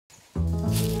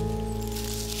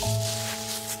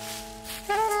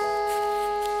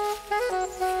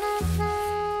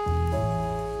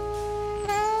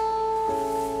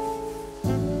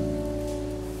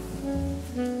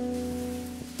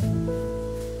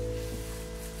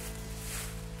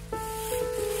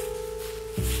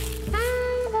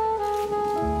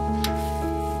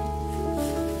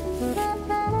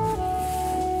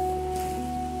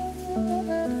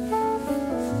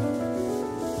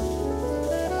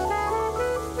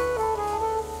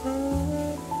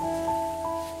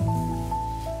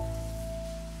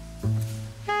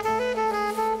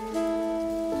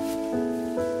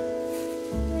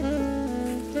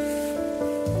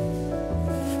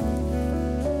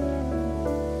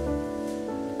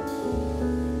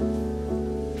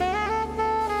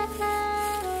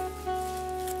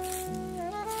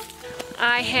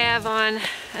I have on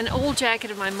an old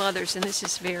jacket of my mother's, and this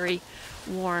is very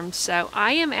warm. So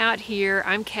I am out here.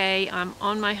 I'm Kay. I'm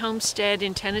on my homestead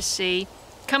in Tennessee.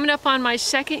 Coming up on my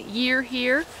second year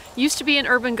here. Used to be an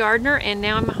urban gardener, and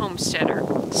now I'm a homesteader.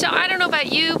 So I don't know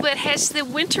about you, but has the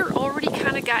winter already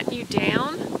kind of gotten you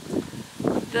down?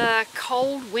 The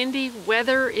cold, windy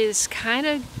weather is kind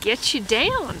of gets you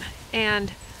down.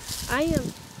 And I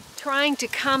am trying to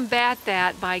combat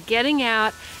that by getting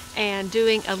out and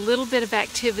doing a little bit of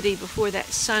activity before that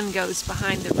sun goes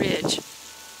behind the ridge.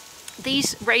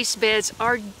 These raised beds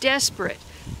are desperate,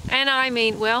 and I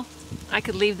mean, well, I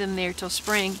could leave them there till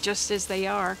spring just as they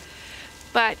are,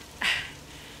 but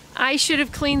I should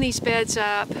have cleaned these beds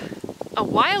up a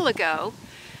while ago.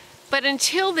 But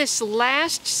until this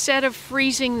last set of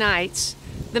freezing nights,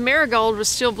 the marigold was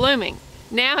still blooming.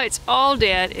 Now it's all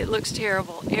dead. It looks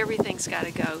terrible. Everything's got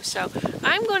to go. So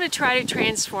I'm going to try to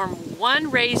transform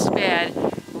one raised bed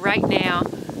right now,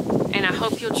 and I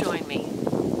hope you'll join me.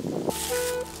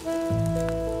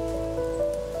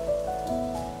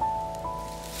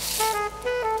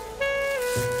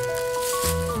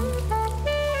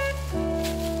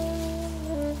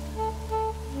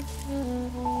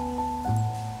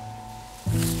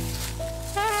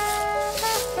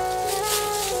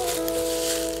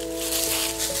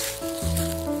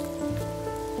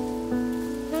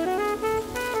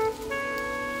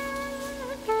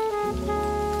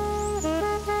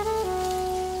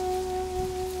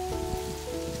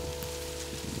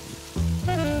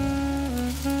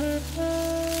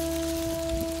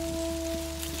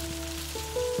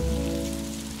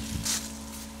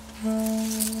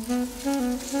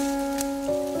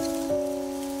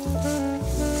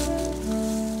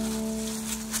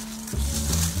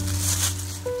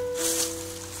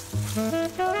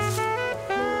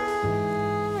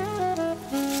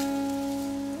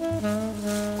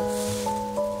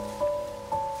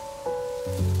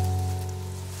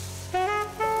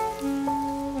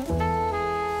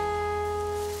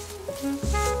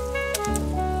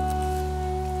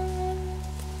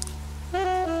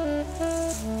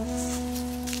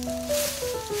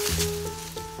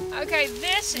 Okay,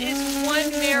 this is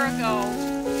one marigold.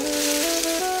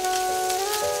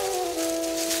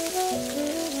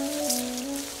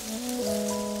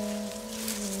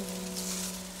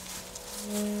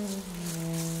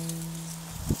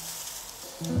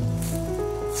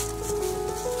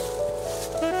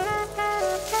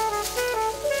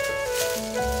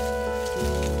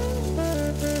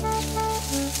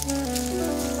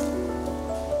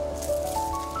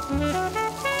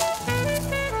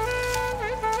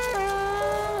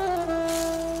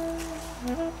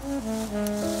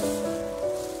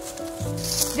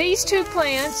 These two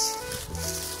plants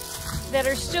that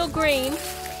are still green,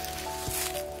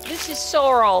 this is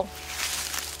sorrel.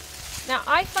 Now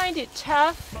I find it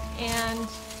tough and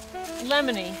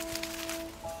lemony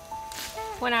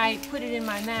when I put it in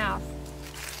my mouth,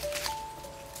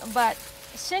 but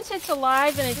since it's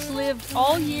alive and it's lived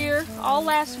all year, all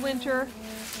last winter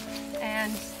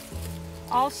and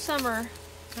all summer,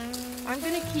 I'm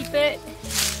going to keep it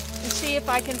and see if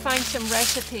I can find some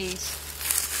recipes.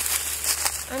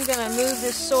 I'm going to move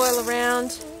this soil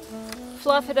around,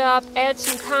 fluff it up, add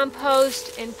some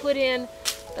compost, and put in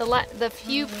the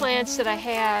few plants that I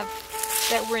have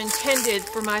that were intended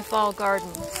for my fall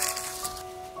garden.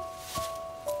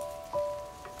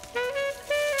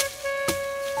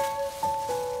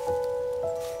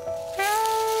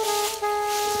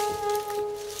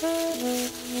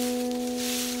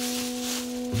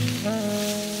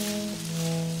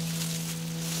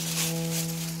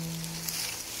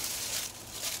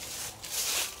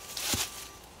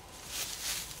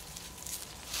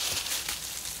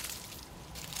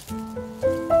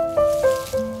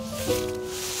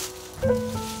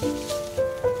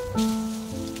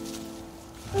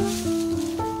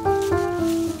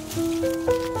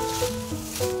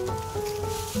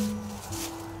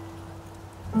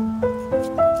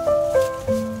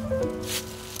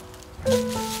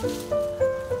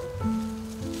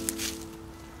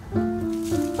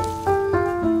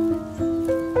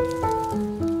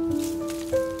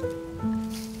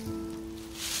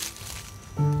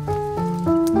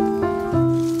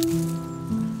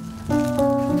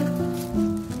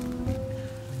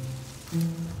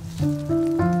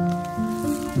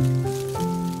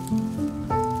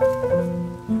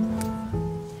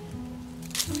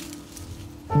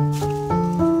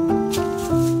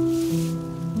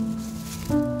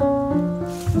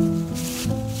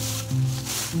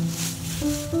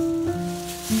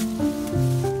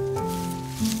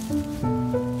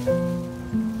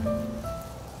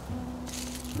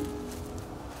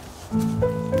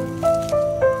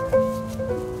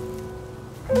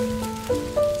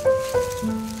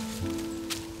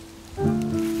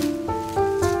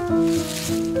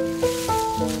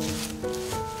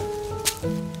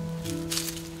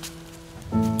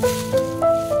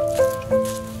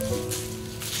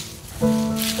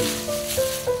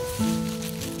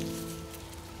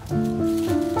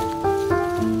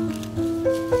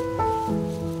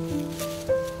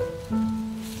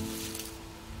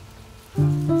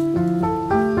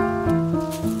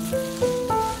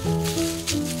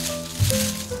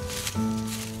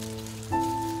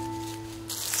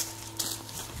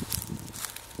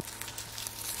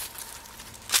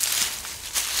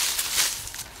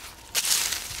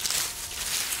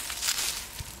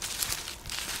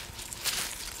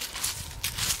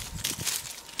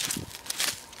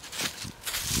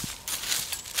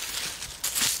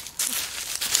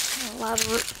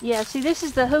 Yeah, see, this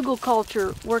is the hugel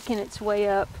culture working its way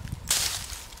up.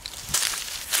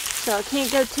 So I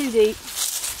can't go too deep.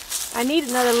 I need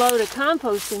another load of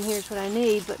compost in here is what I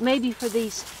need, but maybe for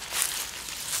these,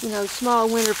 you know, small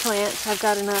winter plants, I've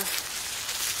got enough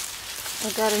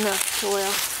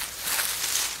soil.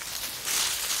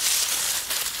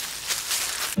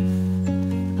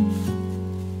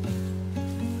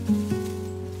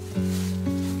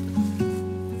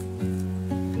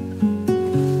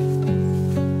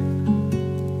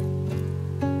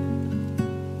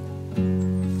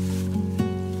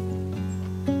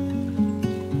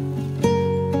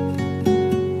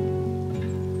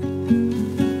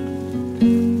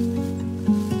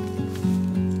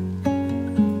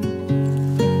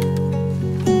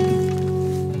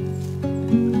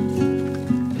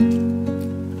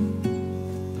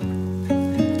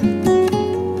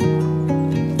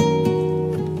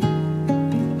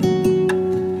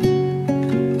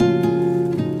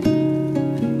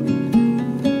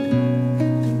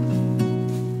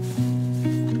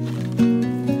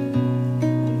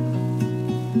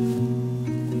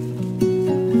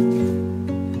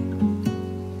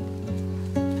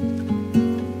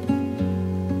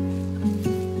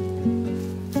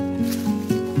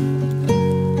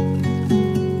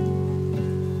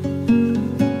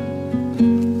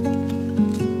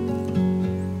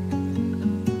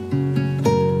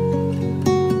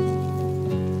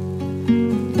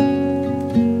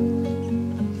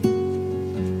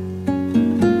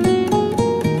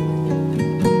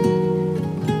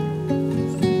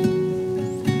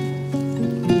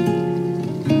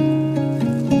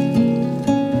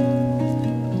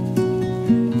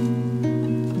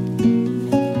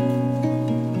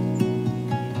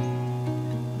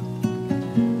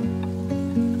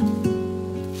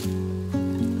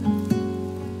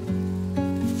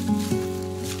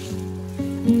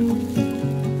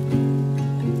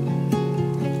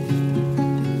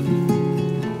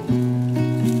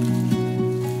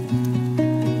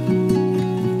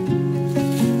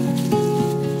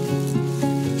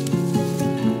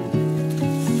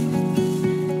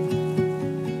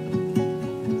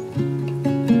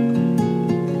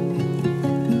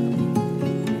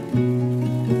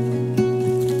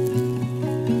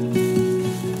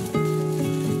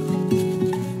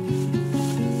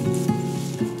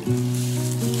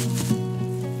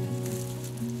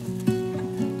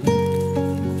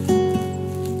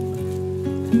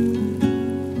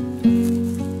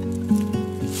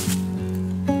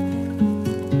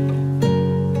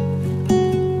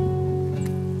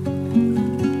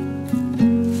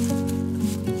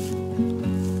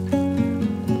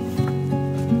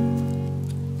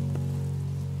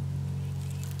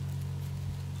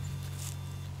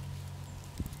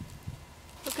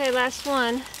 Okay, last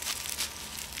one.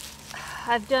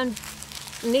 I've done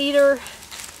neater,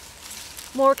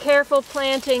 more careful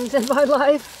plantings in my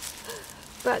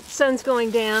life, but sun's going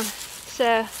down,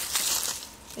 so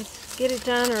let's get it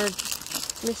done or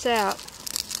miss out.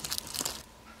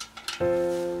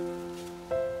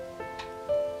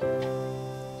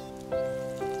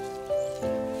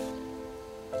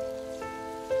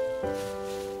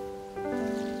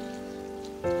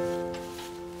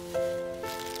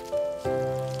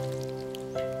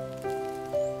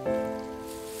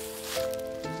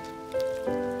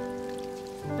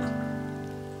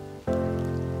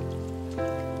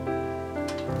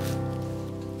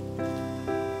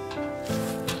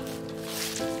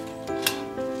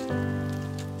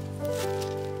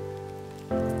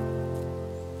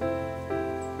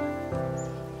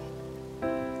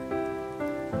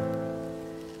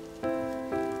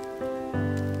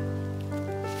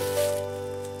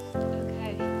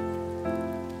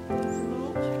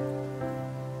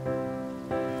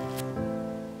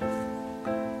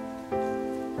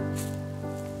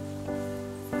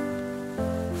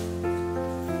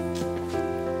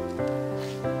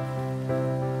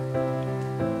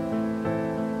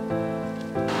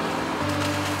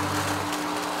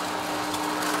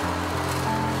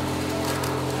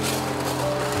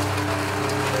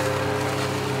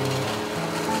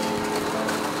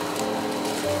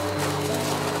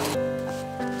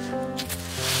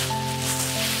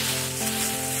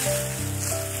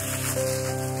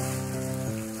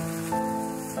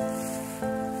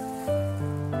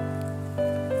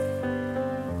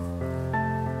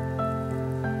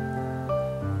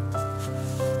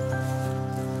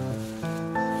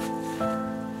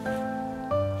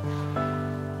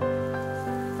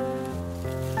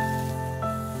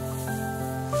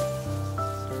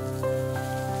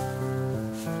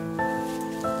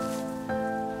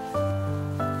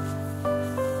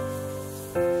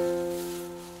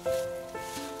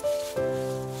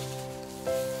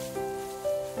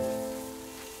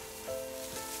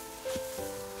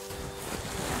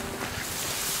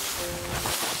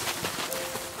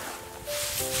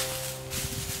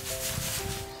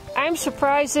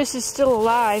 surprised this is still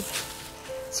alive.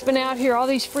 It's been out here all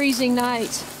these freezing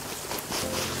nights.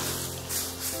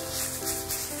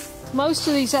 Most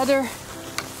of these other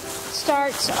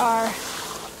starts are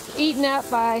eaten up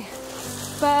by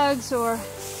bugs or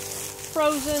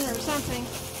frozen or something,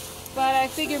 but I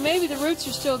figure maybe the roots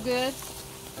are still good.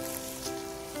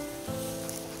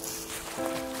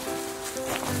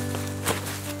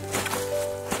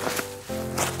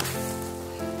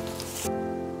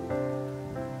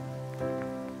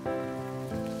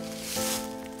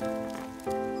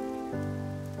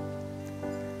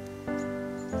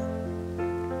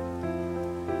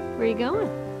 Where are you going?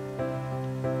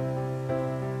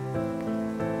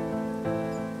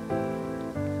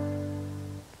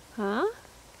 Huh?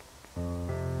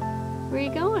 Where are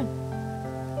you going?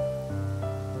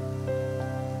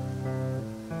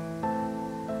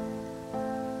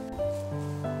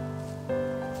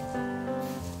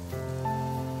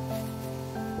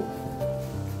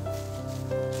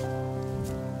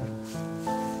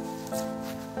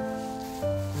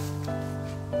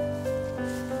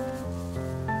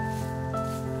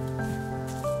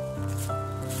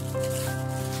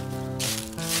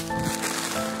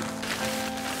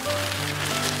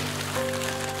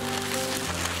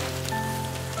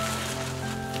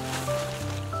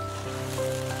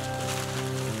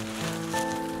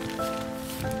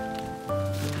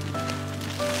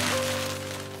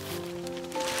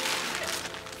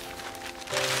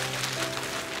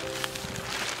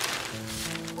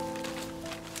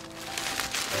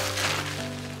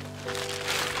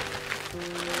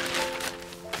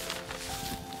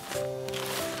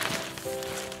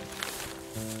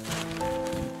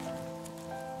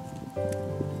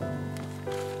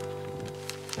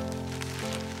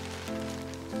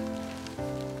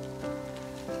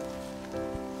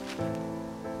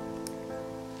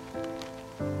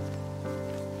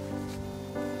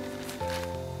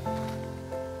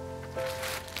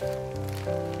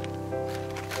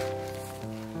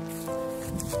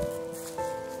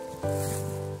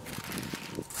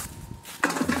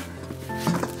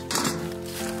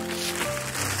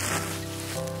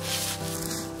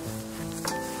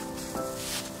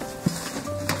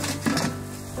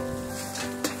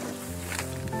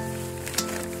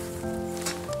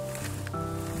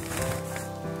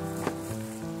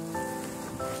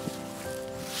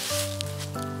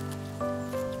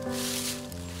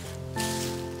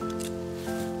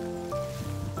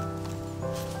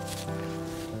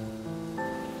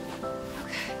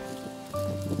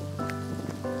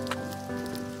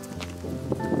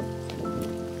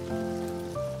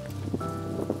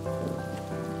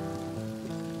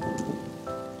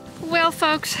 Well,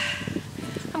 folks,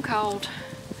 I'm cold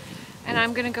and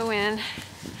I'm gonna go in,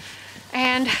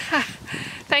 and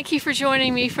thank you for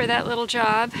joining me for that little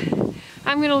job.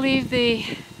 I'm gonna leave the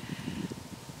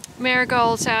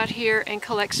marigolds out here and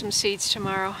collect some seeds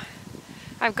tomorrow.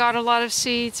 I've got a lot of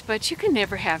seeds, but you can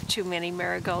never have too many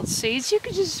marigold seeds. You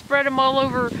can just spread them all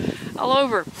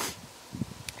over.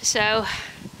 So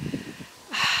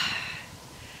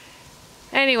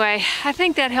anyway, I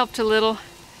think that helped a little.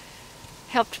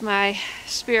 Helped my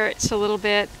spirits a little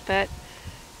bit, but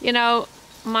you know,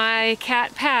 my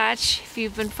cat Patch, if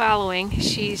you've been following,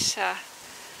 she's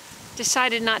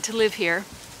decided not to live here,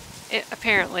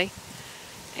 apparently,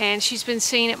 and she's been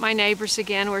seen at my neighbor's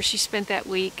again where she spent that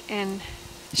week, and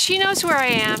she knows where I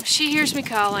am. She hears me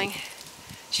calling.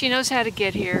 She knows how to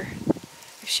get here.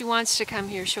 If she wants to come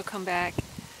here, she'll come back.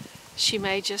 She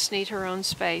may just need her own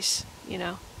space, you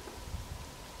know.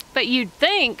 But you'd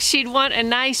think she'd want a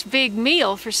nice big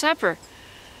meal for supper.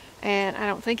 And I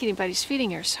don't think anybody's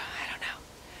feeding her, so I don't know.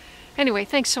 Anyway,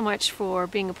 thanks so much for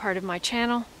being a part of my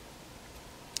channel.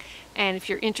 And if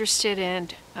you're interested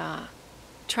in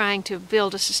trying to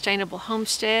build a sustainable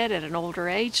homestead at an older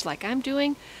age like I'm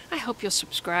doing, I hope you'll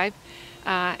subscribe.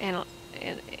 And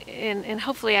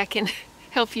hopefully I can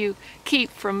help you keep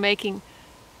from making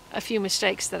a few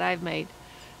mistakes that I've made.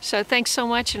 So thanks so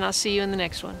much, and I'll see you in the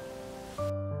next one.